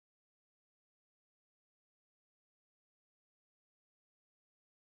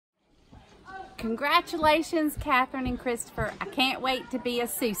Congratulations, Catherine and Christopher. I can't wait to be a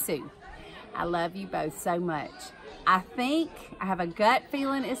Susu. I love you both so much. I have a gut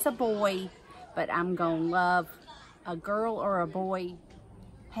feeling it's a boy, but I'm gonna love a girl or a boy.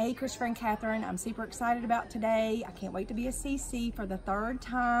 Hey, Christopher and Catherine, I'm super excited about today. I can't wait to be a CC for the 3rd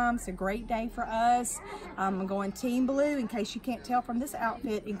time. It's a great day for us. I'm going team blue in case you can't tell from this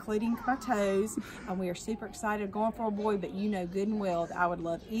outfit, including my toes. We are super excited going for a boy, but you know good and well that I would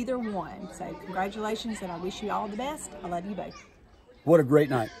love either one. So congratulations, and I wish you all the best. I love you both. What a great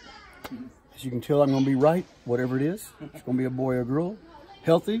night. As you can tell, I'm going to be right, whatever it is. It's going to be a boy or a girl,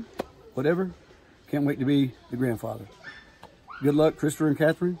 healthy, whatever. Can't wait to be the grandfather. Good luck, Christopher and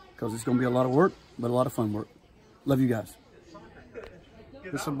Catherine, because it's going to be a lot of work, but a lot of fun work. Love you guys.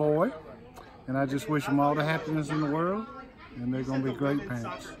 It's a boy, and I just wish them all the happiness in the world, and they're going to be great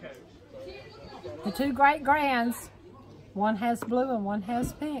parents. The 2 great grands. One has blue and one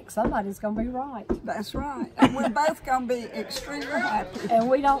has pink. Somebody's going to be right. That's right. And we're both going to be extremely happy. And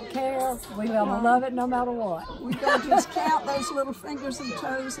we don't care. We're going to love it no matter what. We're going to just count those little fingers and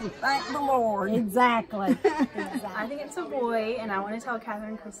toes and thank the Lord. Exactly. I think it's a boy, and I want to tell Catherine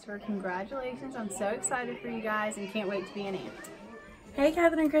and Christopher, congratulations. I'm so excited for you guys and can't wait to be an aunt. Hey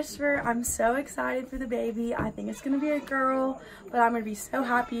Katherine and Christopher, I'm so excited for the baby. I think it's going to be a girl, but I'm going to be so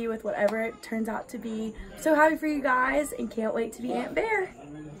happy with whatever it turns out to be. I'm so happy for you guys and can't wait to be Aunt Bear.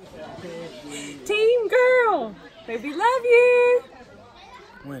 Team girl, baby, love you.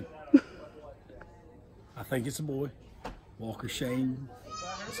 Win. I think it's a boy. Walker Shane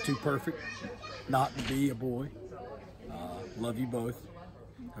is too perfect not to be a boy. Love you both.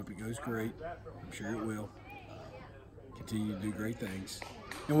 Hope it goes great. I'm sure it will. Continue to do great things.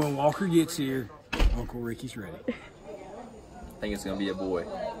 And when Walker gets here, Uncle Ricky's ready. I think it's going to be a boy.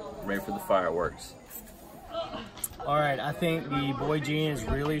 I'm ready for the fireworks. All right, I think the boy gene is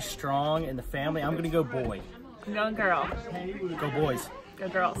really strong in the family. I'm going to go boy. I'm going girl. Go boys. Go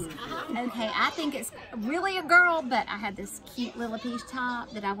girls. Okay, I think it's really a girl, but I had this cute little piece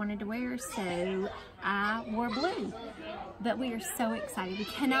top that I wanted to wear, so I wore blue. But we are so excited. We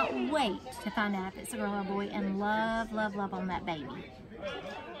cannot wait to find out if it's a girl or a boy, and love, love, love on that baby.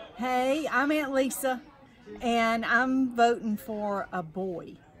 Hey, I'm Aunt Lisa, and I'm voting for a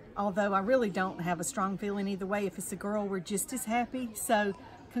boy. Although I really don't have a strong feeling either way. If it's a girl, we're just as happy. So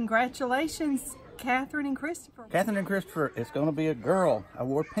congratulations, Catherine and Christopher. Katherine and Christopher, it's going to be a girl. I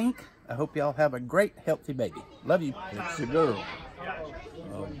wore pink. I hope y'all have a great, healthy baby. Love you. It's a girl.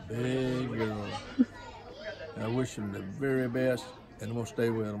 A big girl. I wish them the very best, and I'm going to stay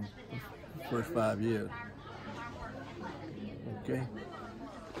with them the first 5 years. Okay.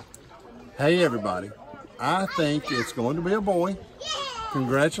 Hey, everybody. I think it's going to be a boy.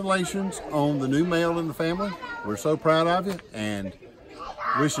 Congratulations on the new male in the family. We're so proud of you, and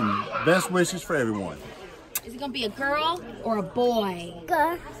wishing best wishes for everyone. Is it going to be a girl or a boy?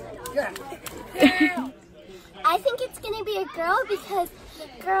 Girl. Girl. I think it's going to be a girl because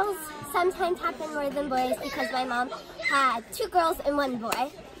girls sometimes happen more than boys because my mom had 2 girls and 1 boy. I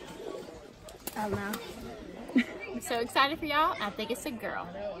don't know. I'm so excited for y'all. I think it's a girl.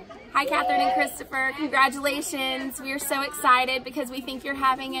 Hi, Catherine and Christopher. Congratulations. We are so excited because we think you're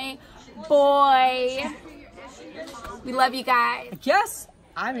having a boy. We love you guys. I guess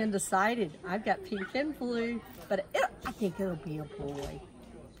I'm undecided. I've got pink and blue, but I think it'll be a boy.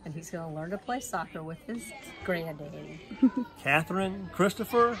 And he's going to learn to play soccer with his granddaddy. Catherine,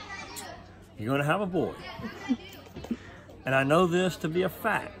 Christopher, you're going to have a boy. And I know this to be a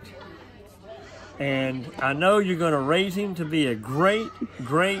fact. And I know you're going to raise him to be a great,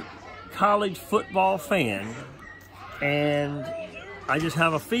 great college football fan. And I just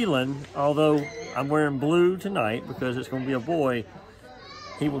have a feeling, although I'm wearing blue tonight because it's going to be a boy,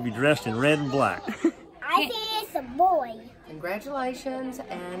 he will be dressed in red and black. I think it's a boy. Congratulations,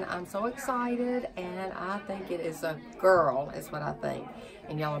 and I'm so excited, and I think it is a girl, is what I think.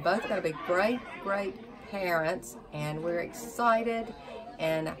 And y'all are both going to be great, great parents, and we're excited,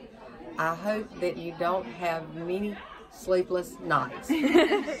 and I hope that you don't have many sleepless nights.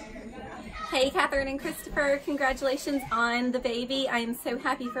 Hey, Catherine and Christopher, congratulations on the baby. I am so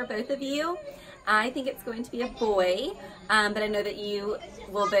happy for both of you. I think it's going to be a boy, but I know that you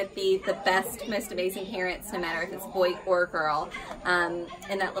will both be the best, most amazing parents, no matter if it's a boy or a girl. And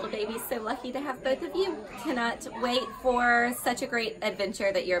that little baby's so lucky to have both of you. Cannot wait for such a great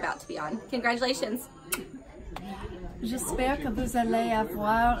adventure that you're about to be on. Congratulations. J'espère que vous allez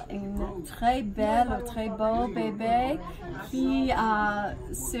avoir une très belle, très beau bébé qui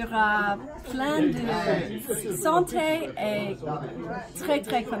sera plein de santé et très,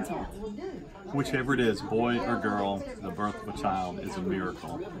 très content. Whichever it is, boy or girl, the birth of a child is a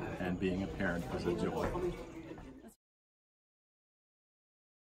miracle, and being a parent is a joy.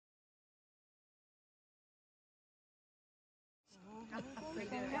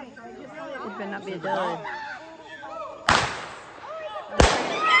 It better not be a dud.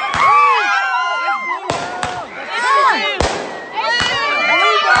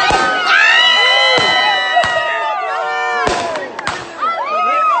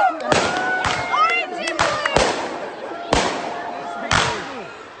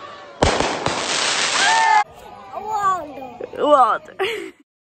 Walter.